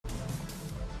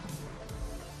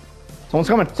Someone's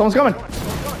coming. Someone's coming.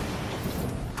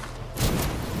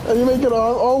 Hey, you make it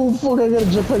on. Oh, fuck, I got a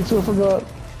jetpack too. I forgot.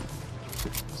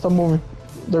 Stop moving.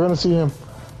 They're gonna see him.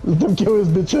 Let them kill his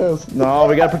bitch ass. No,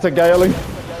 we gotta protect Guy Yelling.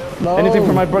 No. Anything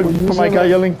for my Guy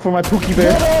Yelling, for my Pookie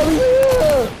Bear. Get out of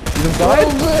here! He's inside?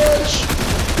 Oh, bitch!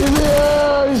 He's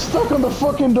here! He's stuck on the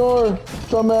fucking door.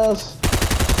 Dumbass.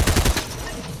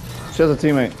 She has a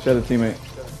teammate. She has a teammate.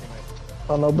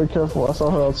 Oh no, be careful. I saw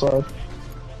her outside.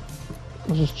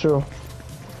 Let's just chill.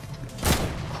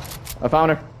 I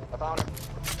found her.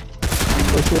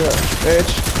 Where's she at?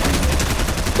 Bitch.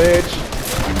 Bitch.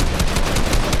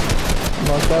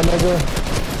 Knock that nigga.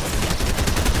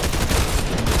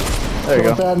 There you go.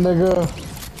 Knock that nigga.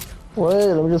 Wait,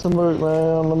 let me get some loot,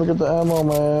 man. Let me get the ammo,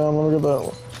 man. Let me get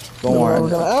that. Don't worry.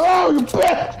 Ammo, you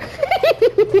bitch!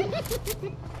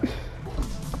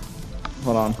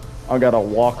 Hold on. I gotta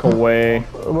walk away.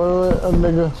 Wait, a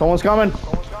nigga. Someone's coming.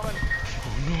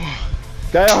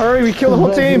 Guy, hurry! We killed the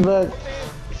whole team.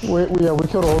 We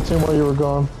killed the whole team while you were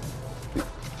gone.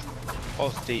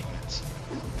 False statements.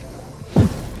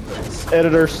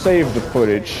 Editor, save the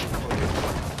footage.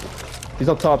 He's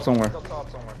up top somewhere.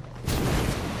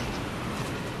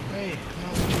 Hey,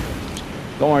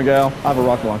 Don't worry, Gal. I have a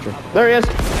rocket launcher. There he is.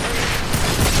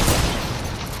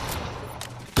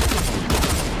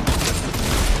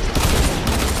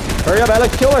 Hurry up,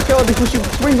 Alex. Kill her before she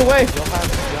swings away.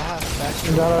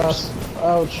 y'all have Got her ass.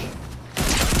 Ouch.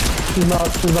 She's not.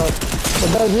 The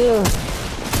guy's here.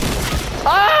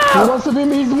 Ah! He wants to be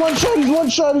me. He's one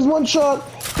shot.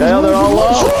 Gal, they're all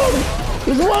low.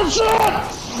 He's one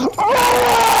shot! Oh!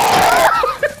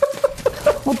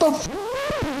 What the f?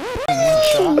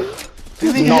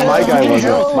 No, my guy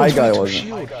wasn't. My guy wasn't.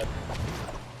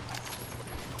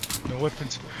 No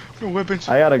weapons. No weapons.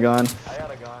 I had a gun.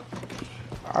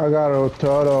 I got a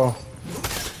turtle.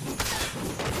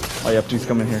 Oh, yeah, please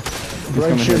come in here. Please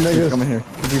come in here. Please come in here.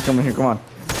 Please come in here. Come on.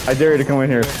 I dare you to come in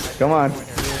here. Come on.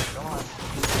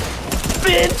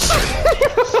 Bitch!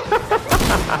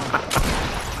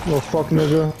 Little fuck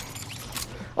nigga.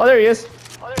 Oh, there he is.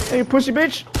 Hey, you pushy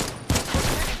bitch.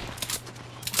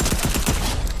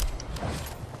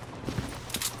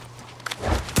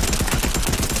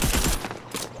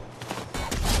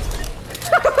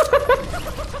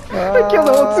 I killed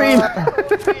the whole team.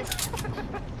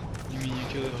 You mean you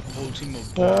killed a whole team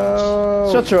of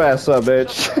bombs? Shut your ass up,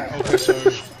 bitch. Okay,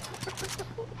 sorry.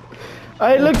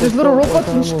 Hey, look, there's little robots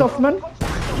and stuff, man.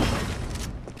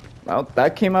 Oh,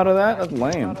 that came out of that? That's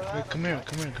lame. Wait, come here.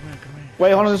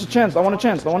 Wait, hold on, there's a chance. I want a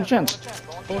chance. Fuck you,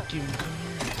 come here.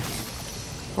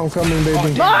 I'm coming,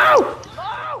 baby. No!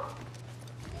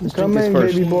 I'm coming,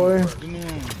 baby boy. Come on.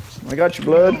 I got you,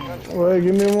 blood. Wait,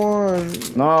 give me one.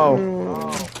 No.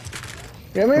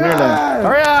 Give me Come here, then. one.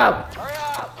 Hurry up!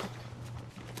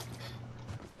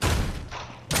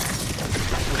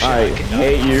 I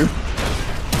hate you.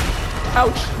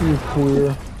 Ouch. You queer.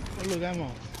 Oh, look, ammo.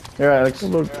 Here, Alex.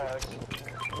 Look.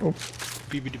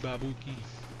 Bibbidi Babuki.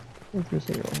 What's this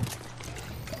thing on?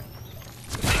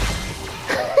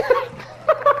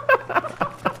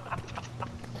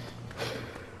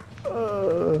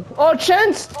 Oh,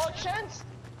 chance!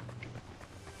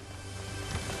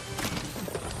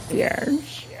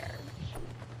 Yes.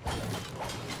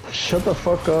 Shut the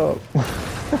fuck up.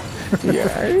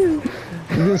 Yeah. You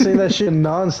can say that shit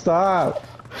non-stop.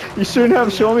 You shouldn't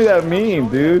have shown me that meme,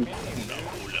 dude.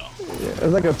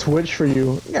 It's like a Twitch for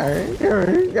you. Yes.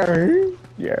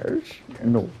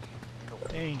 No.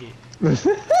 Dang it.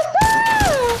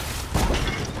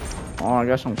 Oh, I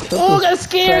got some. Oh, got a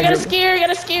scare, got a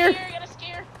scare.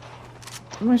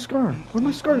 Where's my scar? Where'd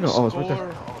my scar go? Oh, it's right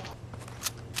there.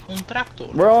 Contractor.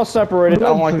 We're all separated. I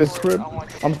don't like this.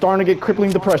 I'm starting to get crippling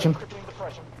depression.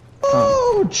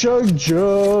 Oh, Chug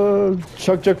Jug.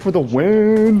 Chug Jug for the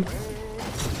win.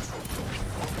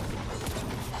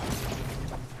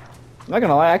 Not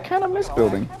gonna lie, I kind of miss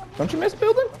building. Don't you miss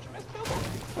building?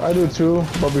 I do too,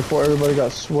 but before everybody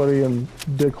got sweaty and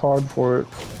dick hard for it.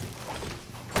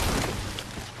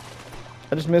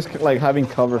 I just miss like having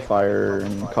cover fire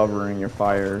and covering your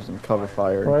fires and cover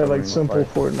fire. Right, like simple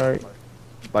Fortnite.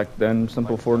 Back then,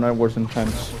 simple Fortnite was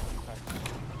intense.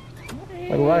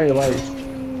 Like.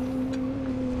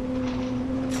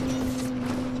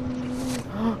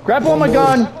 Grab on my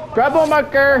gun! Grab on my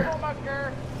gun!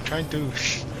 Trying to.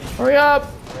 Hurry up!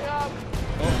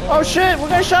 Oh shit, we're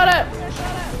gonna shot at!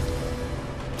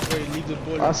 Wait, leave the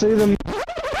bullet. I see them.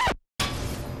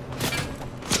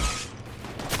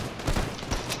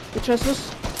 Get your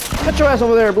ass, get your ass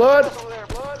over there, blood!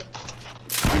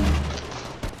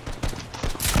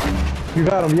 You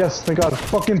got him, yes, thank God.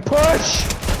 Fucking push!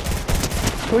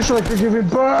 Push like you're giving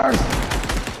birth!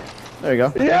 There you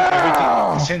go.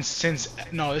 Yeah! Since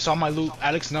no, it's all my loot.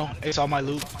 Alex, no, it's all my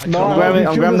loot. No, I'm grabbing-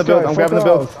 I'm grabbing the build, I'm grabbing the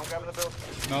build.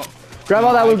 No. Grab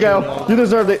all that loot, killed go. all- You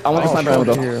deserved it. I want the Oh, sniper ammo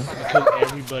fuck though. you. I killed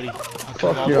everybody. I killed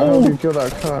Fuck all you. I of hope them. you kill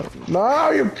that cunt.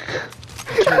 No, you.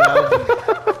 I killed all of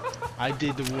them. I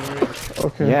did the work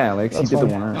Okay. Yeah, Alex, he That's did the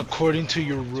fine. one. according to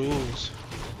your rules.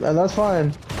 And that's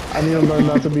fine. I need to learn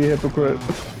not to be a hypocrite.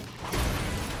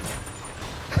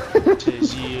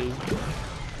 Says you.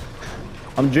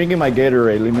 I'm drinking my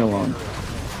Gatorade. Leave me alone. I'm gonna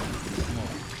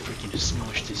freaking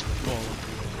smush this ball of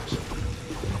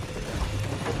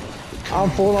yours. I'm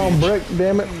full on brick,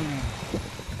 damn it.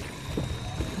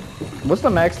 What's the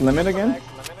max limit again?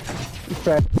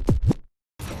 Fat.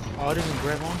 Oh, I didn't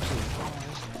grab onto it.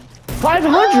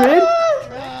 500?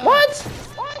 What?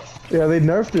 Yeah, they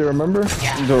nerfed it, remember?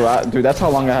 Dude, that's how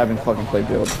long I haven't fucking played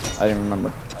Build. I didn't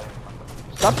remember.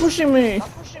 Stop pushing me.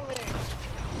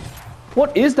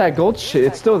 What is that gold shit?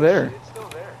 It's still there.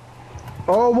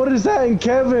 Oh, what is that in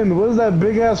Kevin? What is that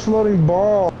big ass floating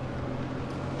ball?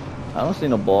 I don't see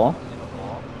no ball.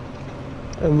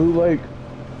 And Loot Lake.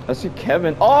 I see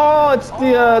Kevin. Oh, it's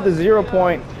the 0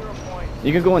 point.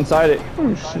 You can go inside it.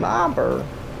 Ooh, sniper.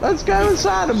 Let's go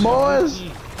inside it, boys.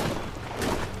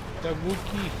 That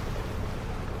Wookie.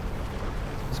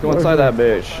 Let's go inside that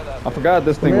bitch. I forgot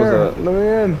this thing Come was here. a. Let me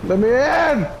in. Let me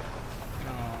in.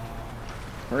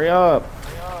 Hurry up.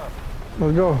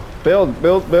 Let's go. Build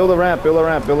a ramp. Build a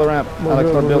ramp. Build a ramp. We're Alex,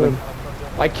 good, start we're building. good.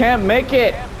 I can't make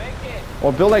it.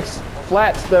 Or build like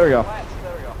flats. There we go. Come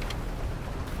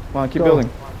on, keep Go. building.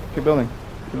 Keep building.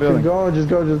 Keep Keep building. going. Just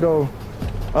go. Just go.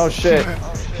 Oh shit.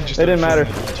 It didn't matter.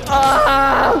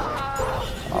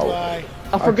 Bye.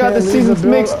 I forgot the can't leave season's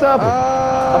build- mixed up.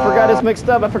 Ah! I forgot it's mixed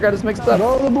up. I forgot it's mixed up.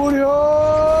 Go to the booty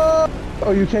hole.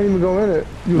 Oh, you can't even go in it.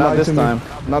 You Not lied this to time.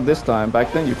 Not this time.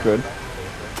 Back then you could. me.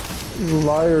 You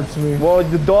liar to me. Well,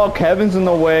 the dog Kevin's in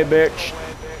the way, bitch.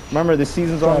 Remember, the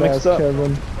season's all Fat mixed ass up.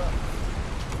 Kevin.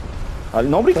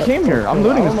 Nobody came here. I'm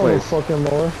looting this I don't know place. the fucking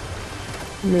lore.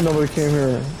 What do you mean nobody came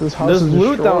here? This house There's is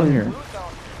loot destroyed. down here.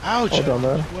 Ouch. Oh, down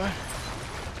there. What?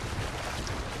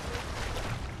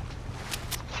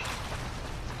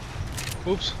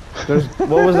 Oops. There's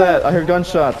what was that? I heard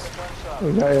gunshots.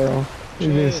 Yeah.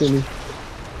 You're being silly.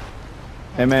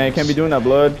 Hey man, you can't be doing that,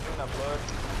 blood.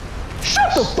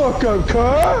 Shut the fuck up, cuz!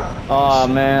 Aw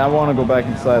man, I want to go back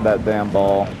inside that damn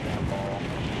ball.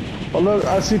 Oh look,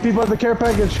 I see people at the care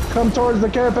package. Come towards the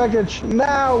care package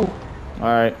now. All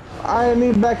right. I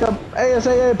need backup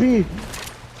ASAP.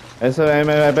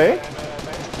 SMAB?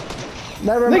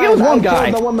 Never Nigga, mind. it was one I guy.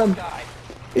 killed the woman.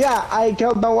 Yeah, I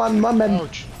killed the one woman.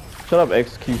 Ouch. Shut up,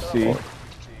 XQC.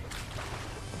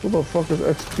 Who the fuck is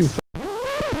XQ?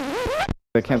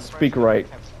 They can't speak right.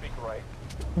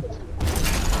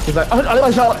 He's like, What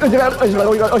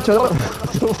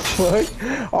the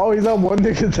fuck? Oh, he's that one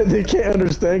nigga that they can't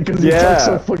understand because he Yeah. talks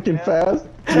so fucking fast.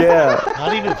 yeah.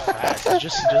 Not even fast. It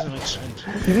just doesn't make sense.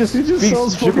 He just He just speaks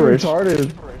sounds fucking gibberish.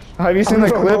 retarded. Have you seen the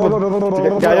clip?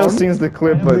 Gaio seen the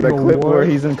clip, but the Nigga, clip where what?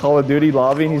 he's in Call of Duty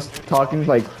lobby and he's talking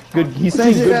like good. He's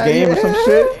saying good Yeah, game or some yeah.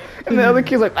 shit, and the other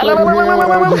kid's like. I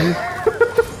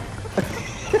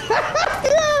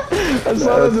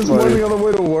saw that That's this funny. morning on the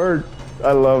way to work.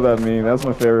 I love that meme. That's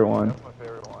my favorite one.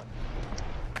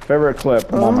 Favorite clip.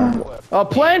 Come on, man. Oh,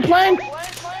 plane!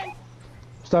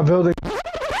 Stop building.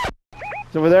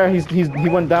 He's over there. He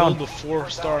went down. Build a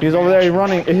 4-star. He's over there. He's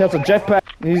running. He has a jetpack.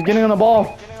 He's getting on the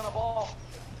ball.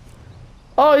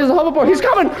 Oh, he's a hoverboard. He's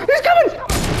coming. He's coming.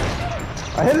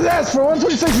 I hit his ass for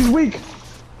 126. He's weak.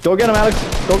 Go get him, Alex.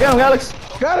 Go get him, Alex.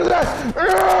 Got his ass.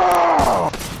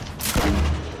 Ugh!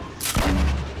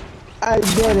 I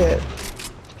did it.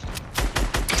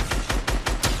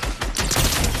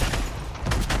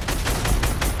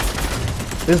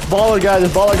 This baller guy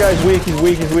is weak.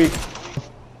 He's weak.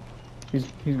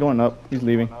 He's going up. He's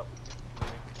leaving.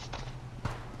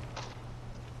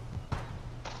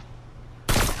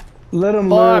 Let him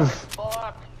live.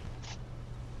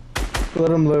 Let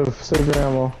him live. Save your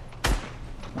ammo.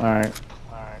 Alright.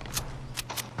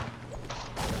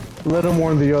 Let him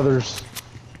warn the others.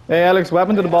 Hey, Alex, what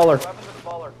happened to the baller?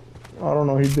 I don't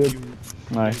know. He did.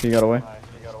 Nice, he got away.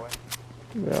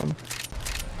 Yeah.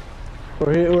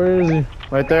 Where is he?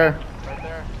 Right there.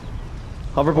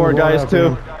 Hoverboard What guys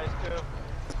too. happened?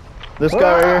 This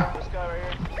guy right here.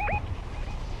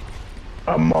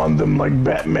 I'm on them like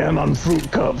Batman on fruit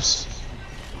cups.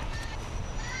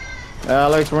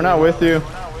 Alex, we're not with you.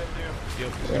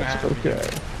 That's okay.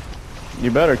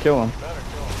 You better kill him.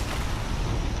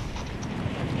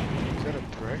 Is that a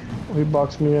brick? He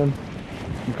boxed me in.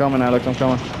 I'm coming, Alex. I'm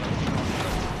coming.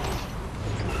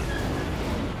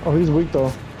 Oh, he's weak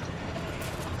though.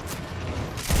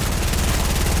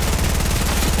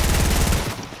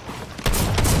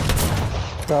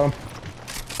 Got him.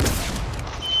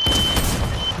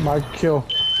 My kill.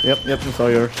 Yep, it's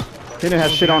all yours. He didn't have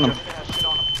shit on him.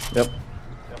 Yep.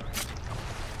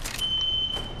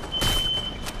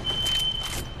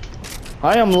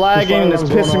 I am lagging and it's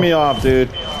pissing me off, dude.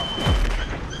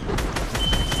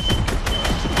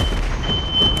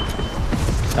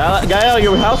 Gael,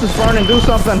 your house is burning, do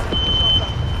something.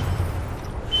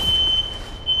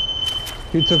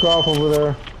 He took off over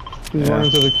there. He's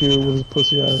running to the cube with his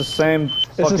pussy It's the ass. same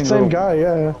It's the same guy,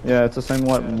 yeah. Yeah, it's the same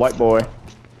white boy.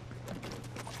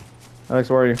 Alex,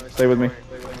 where are you? Stay with me.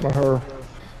 Or her.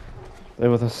 Stay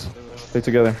with us. Stay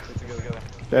together.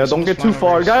 Yeah, don't get too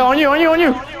far. Guy, on you!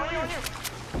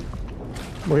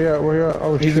 Where at?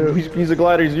 Oh shit. He's a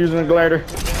glider. He's using a glider.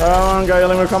 Come on, Gael,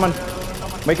 we're coming.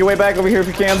 Make your way back over here if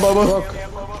you can, Bobo. Look.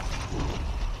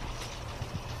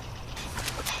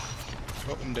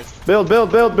 Oh, I'm dead.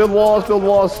 Build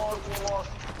walls.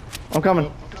 I'm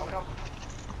coming.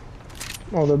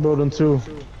 Oh, they're building too.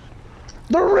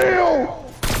 The real!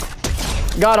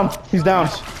 Got him. He's down.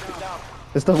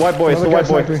 It's the white boy. It's the white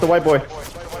boy. It's the white boy.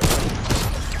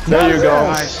 There you go.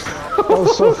 Nice. That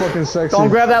was so fucking sexy. Don't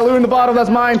grab that loot in the bottom. That's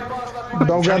mine.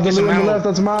 Don't grab the loot on the left,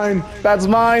 that's mine. That's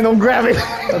mine. Don't grab it.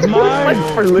 That's mine.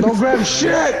 Don't grab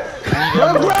shit!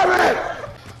 Don't grab it!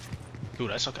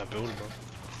 Dude, I suck at building, bro.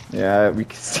 Yeah, we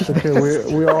can see. Okay,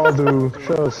 we all do.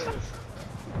 Show us.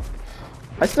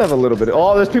 I still have a little bit.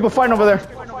 Oh, there's people fighting over there.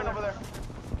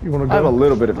 You wanna I have a go?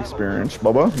 little bit of experience,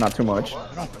 Bobo. Not too much.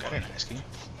 I didn't ask you.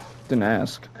 Didn't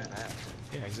ask.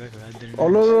 Yeah, exactly. I didn't. Oh,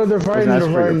 no, they're fighting, Didn't ask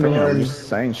they're for your fighting, opinion. they're I'm fighting. just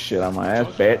saying shit on my ass,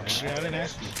 bitch. Yeah, I didn't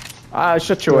ask you. Ah,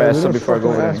 shut your Yeah, ass we up don't before I go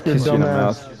over there and fucking ask kiss you in the your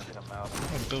mouth.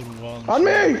 I'm building walls. On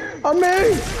me! On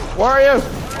me! Where are you?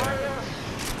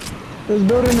 There's a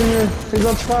building in here. He's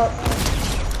on spot.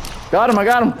 Got him, I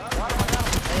got him.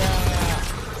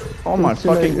 Oh my Too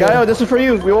late, fucking yeah. guy, this is for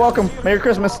you. You're welcome. Merry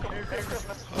Christmas.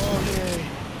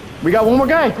 We got one more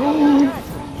guy.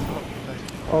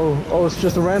 Oh, it's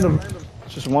just a random.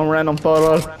 Just one random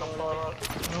photo.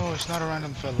 No, it's not a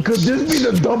random fella. Could this be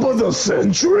the dump of the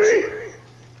century?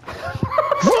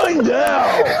 Find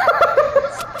out!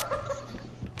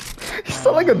 You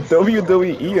sound like a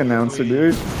WWE announcer,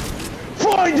 dude.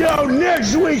 Find out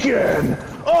next weekend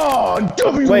on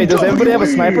WWE. Wait, does everybody have a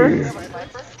sniper?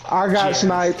 I got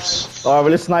snipes. Oh,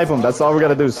 well, let's snipe him. That's all we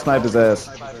gotta do is snipe his ass.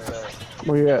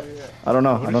 Where you at? I don't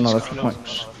know. That's the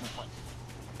point.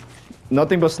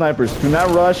 Nothing but snipers. Do not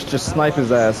rush. Just snipe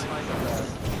his ass.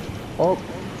 Oh,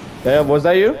 Yeah, was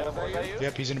that you?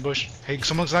 Yep, he's in the bush. Hey,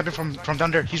 someone's sniping from down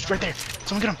there. He's right there.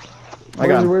 Someone get him. I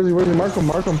got him. where is he? Mark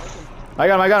him. I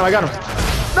got him.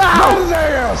 Got his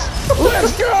ass!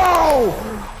 Let's go!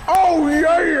 Oh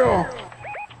yeah!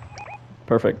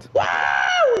 Perfect. Wow!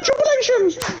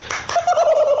 Jubilation!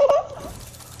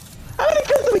 How many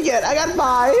kills did we get? I got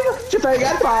 5. Jafar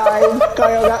got 5.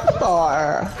 Kyle got 4.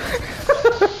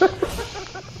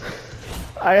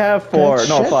 I have 4. Good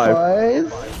No, shit, 5.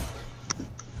 boys.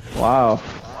 Wow.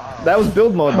 That was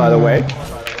build mode, by the way.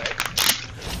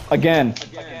 Again.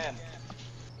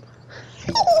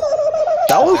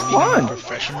 That was fun.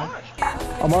 Professional.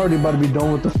 I'm already about to be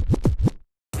done with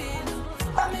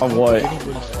Of what?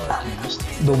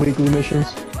 the weekly missions.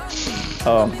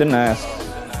 Oh, didn't ask.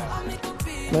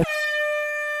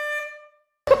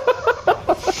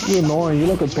 You're annoying. You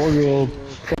look a 12-year-old.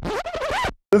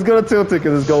 Let's go to Tilted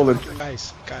because it's golden.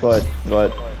 Guys. But.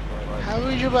 How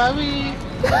is your baby?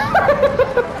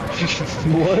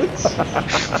 What?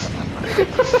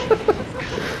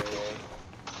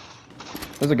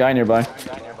 There's a guy nearby.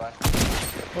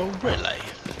 Oh, really?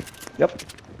 Yep.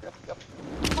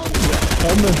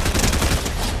 Edmund,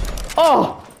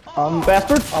 Oh!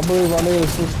 Bastard! I believe I need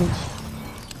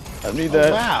assistance. I need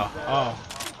that. Wow. Oh,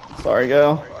 Sorry,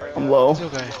 Gal. I'm low. it's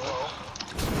okay.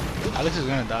 Alex is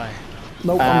gonna die.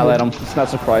 Nope. Ah, I'm let good. him. It's not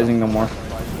surprising no more.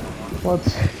 What?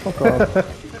 Fuck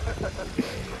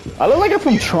off. I look like I'm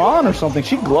from Tron or something.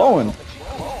 She glowing.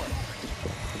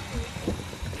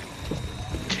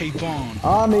 K-Bone.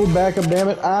 I need backup, damn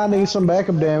it. I need some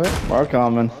backup, damn it. We're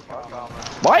coming.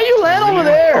 Why are you laying over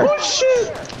there? Oh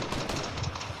shit!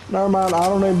 Never mind. I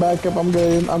don't need backup. I'm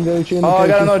good. I'm good. Oh, I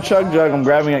got another chug jug. I'm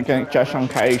grabbing it. Cash on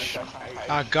cash.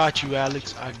 I got you,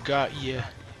 Alex. I got you.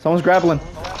 Someone's grappling.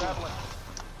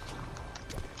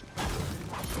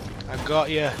 I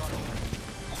got you.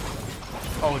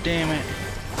 Oh, damn it.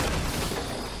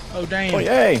 Oh, damn. Oh,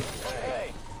 yay.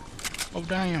 Oh,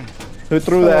 damn. Who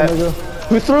threw that? Nigga.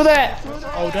 Who threw that?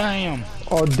 Oh, damn.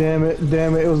 Oh damn it!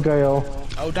 Damn it! It was Gael.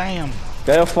 Oh, damn.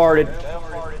 Dale farted.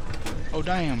 Oh,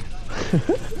 damn.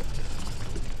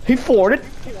 He farted.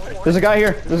 There's a guy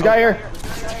here. There's a guy here.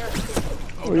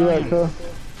 Where you at, cuz?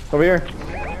 Over here.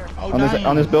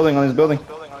 On this building, on this building.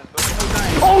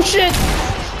 Oh shit!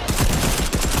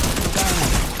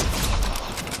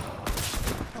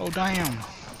 Oh damn.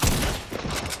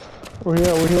 Where he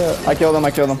at? Where he at? I killed him,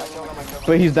 I killed him.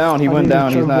 Wait, he's down, he went need a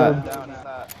down, he's chug not. jug.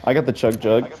 I got the chug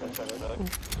jug.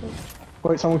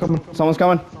 Wait, someone coming. Someone's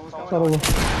coming. It's not over.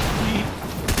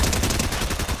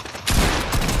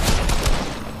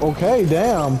 Okay,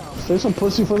 damn. Save some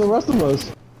pussy for the rest of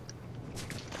us.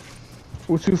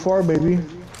 We're too far, baby.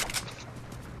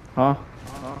 Huh?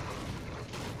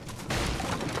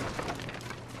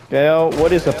 Gail,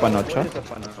 what is a panocha?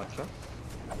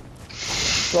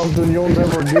 Something you'll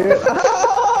never get.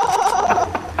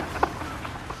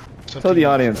 Tell the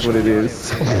audience what it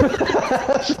is. Hey,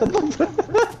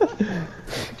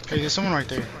 there's someone right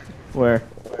there. Where?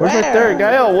 Where's right there,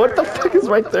 Gail? What the fuck is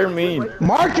right there mean?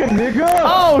 Mark it, nigga!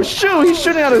 Oh shoot, he's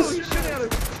shooting at us!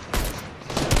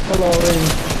 Hello,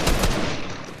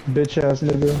 bitch ass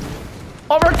nigga.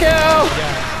 Overkill!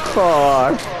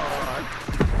 Fuck.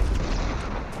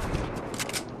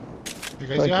 You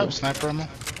guys have sniper ammo?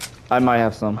 I might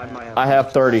have some. I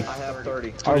have 30.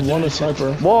 I want a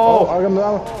sniper. Whoa!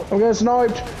 Oh, I'm getting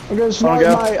sniped. I'm getting sniped,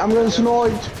 go. mate. I'm getting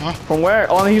sniped. From where?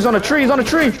 Oh, he's on a tree, he's on a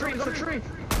tree!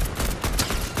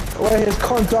 Where his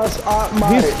contacts at,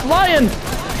 mate. He's flying!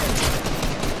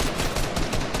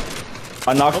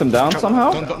 I knocked him down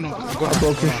somehow? Don't, no, go I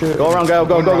broke his shit. Go around, Gail,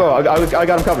 go, go, go. I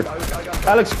got him covered.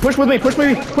 Alex, push with me, push with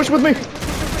me, push with me! I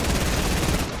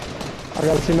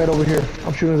got a teammate over here.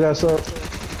 I'm shooting his ass up.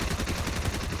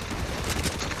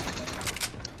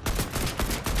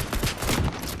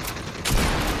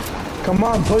 Come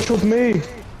on, push with me.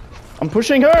 I'm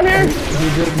pushing her here!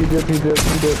 He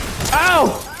did.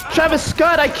 Ow! Travis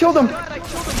Scott, I killed him!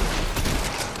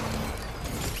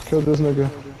 Kill this nigga.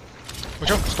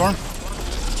 Watch out, Storm.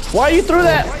 Why you threw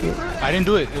that? I didn't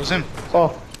do it, it was him.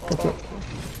 Oh, Okay.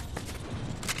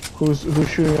 Who's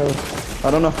shooting at us?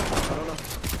 I don't know.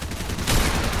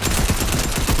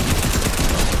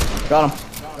 Got him.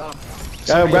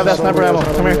 Gail, grab that sniper ammo.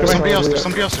 Come here, come Somebody here. else, there's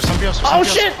somebody else, there's somebody else. Oh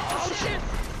shit!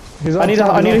 He's on I need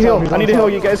top, a he's heal. on top, I need a he's heal.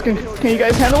 on You guys can you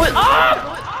guys handle it?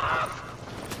 Ah!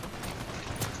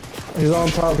 top. He's on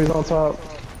top. He's on top.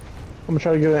 I'm gonna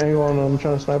try to get an angle on him. I'm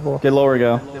trying to snipe him. Get lower,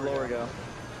 Gail.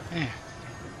 Eh.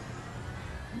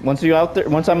 Once you out there,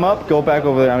 once I'm up, go back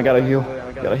over there. I gotta heal.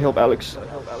 Gotta help Alex.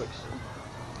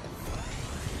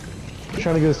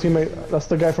 Trying to get his teammate. That's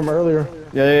the guy from earlier.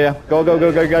 Yeah. Go, Gail.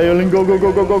 Go,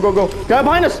 guy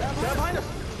behind us.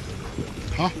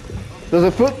 Huh? There's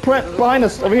a footprint behind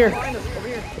us over here. I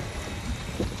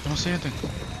don't see anything.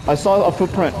 I saw a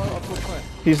footprint.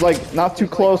 He's like not too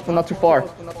close, but not too far.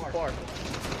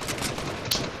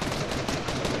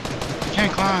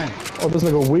 Can't climb. Oh, this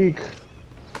nigga weak.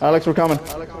 Alex, we're coming.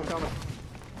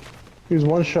 He's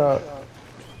one shot.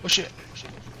 Oh shit.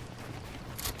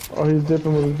 Oh, he's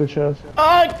dipping with his bitch ass.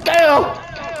 Oh, Gail!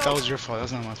 That was your fault,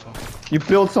 that's not my fault. You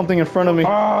built something in front of me.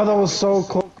 Ah, that was so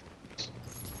close.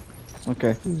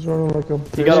 Okay, He's running like a.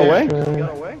 he got away.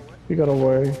 Man. He got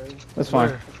away. That's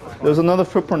fine. There's another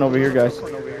footprint over here, guys.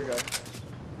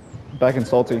 Back in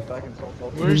Salty.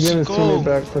 Where's He's he getting his go? teammate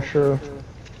back for sure.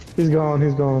 He's gone.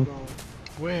 He's gone.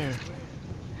 Where?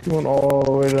 He went all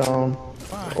the way down.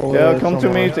 All the Yeah, way come to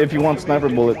me somewhere. if you want sniper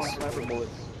bullets.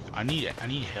 I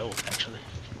need help actually.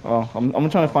 Oh, I'm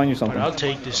trying to find you But something. I'll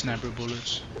take the sniper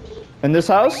bullets. In this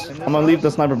house, I'm gonna leave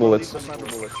the sniper bullets.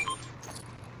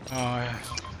 Yeah.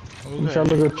 I'm Okay. trying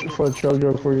to look for a chug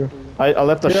jug for you. I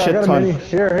left a Yeah, I shit got a ton. mini.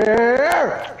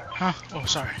 Here. Huh? Oh,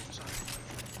 sorry.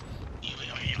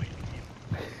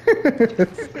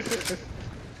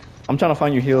 I'm trying to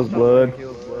find you heals, blood.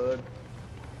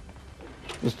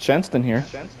 There's Chenston here.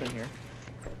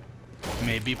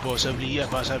 Maybe possibly a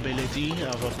possibility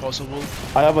of a possible.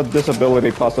 I have a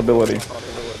disability possibility.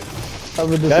 I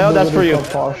have a Yeah, that's for disability you.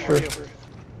 called posture.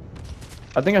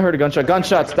 I think I heard a gunshot.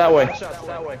 Gunshots that way.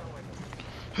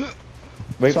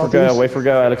 Wait for Southeast. go. Wait for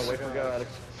go, Alex.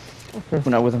 We're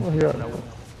not with him. Oh, yeah.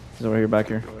 He's over here, back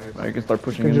here. I can start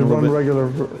pushing You in a just little run bit. regular.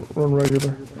 Run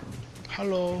regular.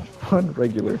 Hello. Run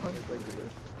regular.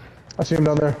 I see him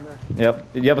down there. Yep.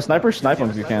 You have a sniper? Snipe him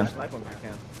if you can.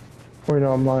 Wait,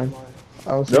 no, I'm lying.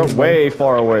 I was They're seeing way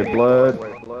far away, blood.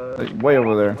 Like, way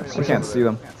over there. I can't see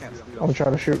them. I'm gonna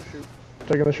try to shoot.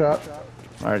 Taking the shot.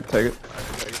 Alright, take it.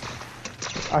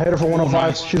 I hit her for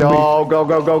 105. She's weak. Go, go,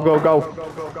 go, go, go,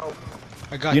 go.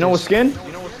 I got You know what this. skin?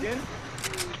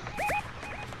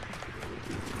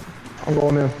 I'm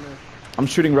going in. I'm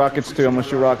shooting rockets too. I'm gonna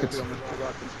shoot rockets.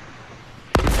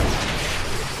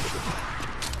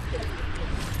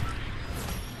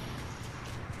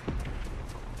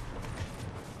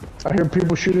 I hear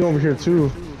people shooting over here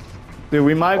too. Dude,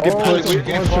 we might get Oh, put. it's- You're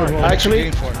getting far. Alex, Actually-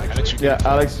 you're getting far. Alex, you're Yeah,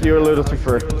 Alex, you're a little too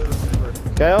far.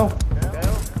 Gael?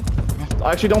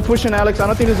 Actually, don't push in, Alex. I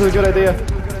don't think this is a good idea.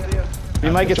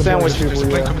 You might get sandwiched. There's a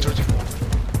plane coming towards you.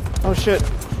 Oh shit.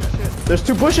 There's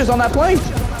 2 bushes on that plane.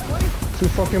 2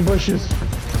 fucking bushes.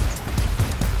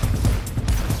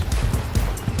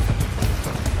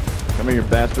 Come here, you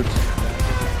bastards.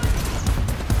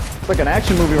 It's like an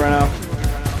action movie right now.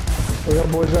 We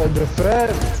got boys out the Fed.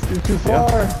 You're too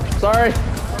far. Sorry.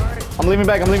 I'm leaving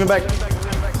back. I'm leaving back.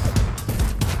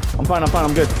 I'm fine. I'm fine.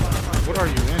 I'm good. What are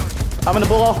you in? I'm in the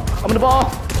ball. I'm in the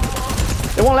ball.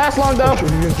 It won't last long though. He's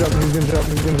gonna jump. He's gonna jump.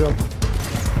 He's gonna jump.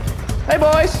 Hey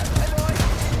boys.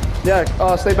 Yeah.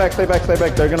 Stay back. Stay back. Stay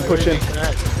back. They're gonna push in.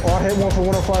 Oh, I hit one for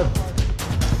 105.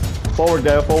 Forward,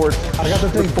 Gael. Forward. I got the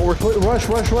thing. Forward. Rush,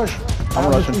 rush, rush. I'm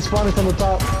rushing. He's spawning from the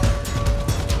top.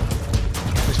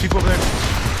 There's people over there.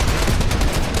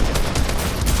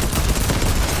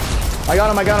 I got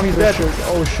him. I got him. He's dead.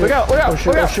 Oh shit. Look out. Look out. Oh shit.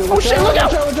 Look Oh out. shit. Oh shit. Look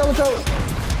out. Watch out. Watch out.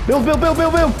 Build. Build. Build.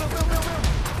 Build. Build.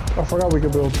 I forgot we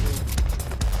could build.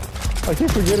 I keep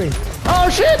forgetting. Oh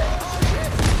shit.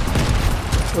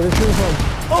 Where they shooting from?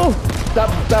 Oh. That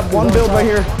one on build top. right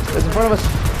here is in front of us.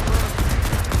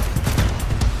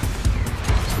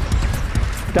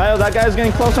 Gael, that guy's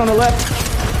getting close on the left.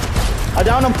 I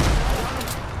downed him.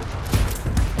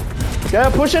 Gael,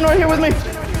 push in right here with me.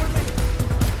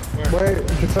 Wait.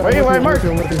 Right here, right, Mark.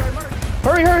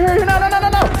 Hurry, hurry, hurry. No, no, no, no,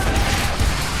 no.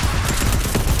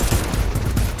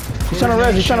 He's trying to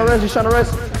res. He's trying to res. He's trying to res.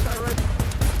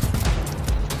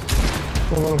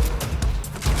 Hold on.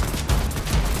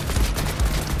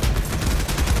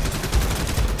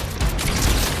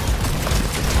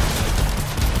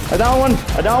 I down one.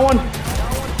 I down one.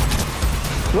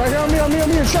 Right here on me, on me, on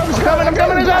me. Shot me. I'm coming. I'm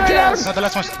coming. Not the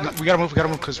last one. No, we gotta move,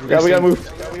 because we're Yeah, gonna we gotta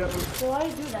stay. move. Why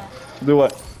do that? Do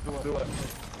what?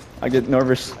 I get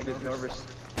nervous.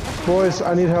 Boys,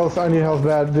 I need health. I need health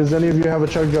bad. Does any of you have a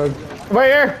chug jug? Right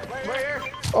here.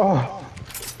 Oh,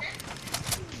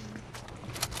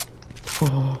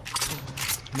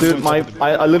 Dude,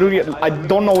 I literally, I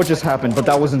don't know what just happened, but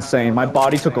that was insane. My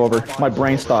body took over. My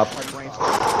brain stopped.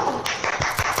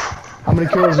 how many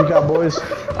kills you got, boys?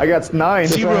 I got 9.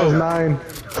 This one has 9.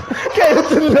 Okay,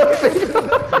 that's nothing.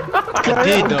 I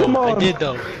did though. Come I on. did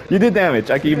though. You did damage.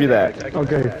 I can give you that.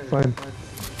 Okay, fine.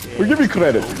 We give you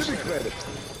credit.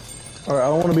 All right, I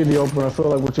don't want to be in the open. I feel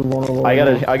like we're too vulnerable. I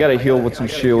gotta heal with some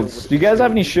shields. Do you guys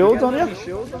have any shields on you?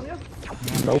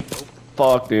 Nope.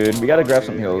 Fuck, dude. We gotta grab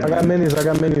some heals. I got minis. I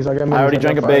got minis. I got minis. I already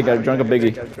drank a got big. 5. I drank a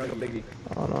biggie.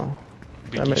 Oh no.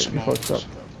 Big That makes me smalls. fucked up.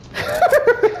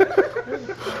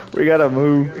 We gotta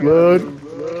move, blood.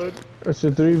 It's a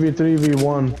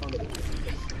 3v3v1.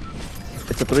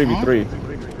 It's a 3v3.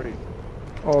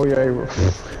 Oh yeah.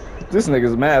 This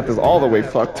nigga's math is all the way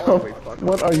fucked up.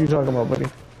 What are you talking about, buddy?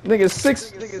 Nigga's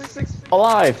 6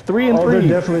 alive. 3 and Oh, 3.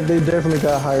 they definitely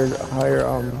got higher.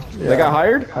 Yeah. They got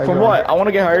hired? High From ground. what? I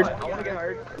wanna get hired.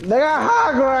 They got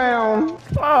high ground.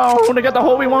 Oh, they got the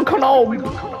Holy One Canoe.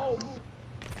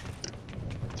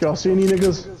 Y'all see any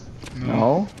niggas?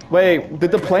 No. Wait,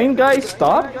 did the plane guy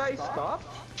stop?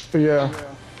 Yeah.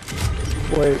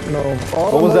 Wait, no. Oh,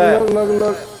 What was look, that?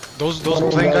 Look. Those One of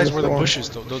plane them guys guys were the storm. bushes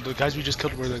though. The guys we just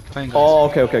killed were the plane guys. Oh,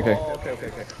 okay.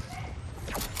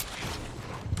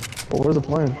 Oh, where's the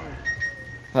plane?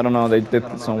 I don't know, they did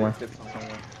it somewhere.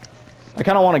 I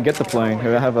kinda wanna get the plane.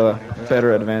 I have a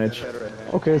better advantage.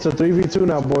 Okay, it's a 3v2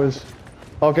 now, boys.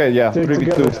 Okay, yeah, Stick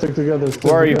together. 3v2. Stick together. Stick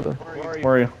Where are you? together.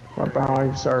 Where are you? Right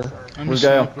behind you, sir. I'm Where's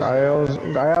just- Gael?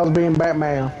 Gael's being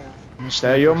Batman. I'm just-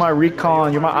 Yeah, you're my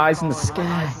recon. You're my eyes in the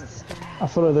sky. I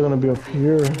feel like they're gonna be up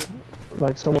here,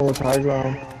 like somewhere with high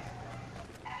ground,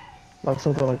 like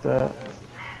something like that.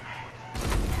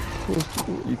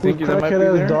 You think that might be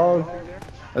Crackhead ass there? dog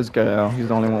Let's go. He's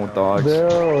the only one with dogs.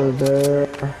 there or there?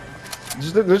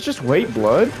 Let's just wait,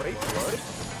 blood.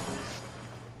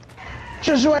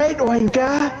 Just wait,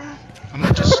 Winka. I'm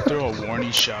gonna just throw a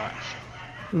warning shot.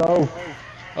 No.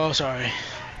 Oh, sorry.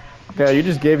 Okay, you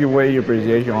just gave away your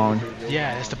appreciation on.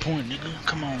 Yeah, that's the point, nigga.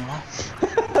 Come on, man.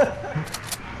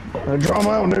 Draw them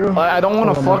out, nigga. I don't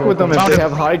want to Oh, fuck okay, with them if Found they him.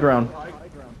 have high ground.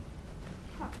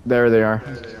 There they are.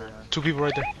 2 people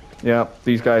right there. Yeah,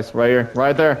 these guys right here,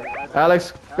 right there.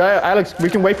 Alex, Alex, we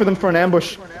can wait for them for an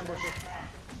ambush.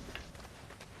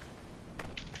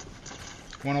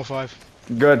 105.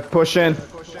 Good, push in.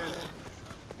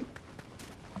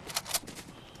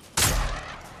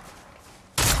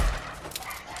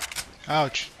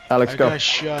 Ouch. Alex, I go. got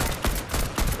shot.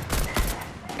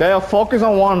 Gael, focus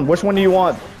on one. Which one do you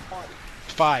want?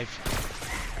 5.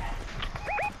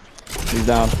 He's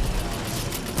down.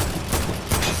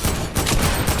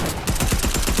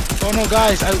 Oh no,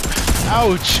 guys!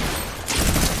 Ouch!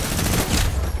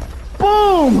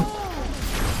 Boom!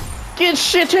 Get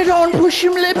shitted on, push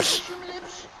him lips.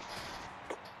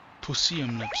 Pussy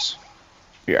lips.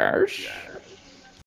 Yes.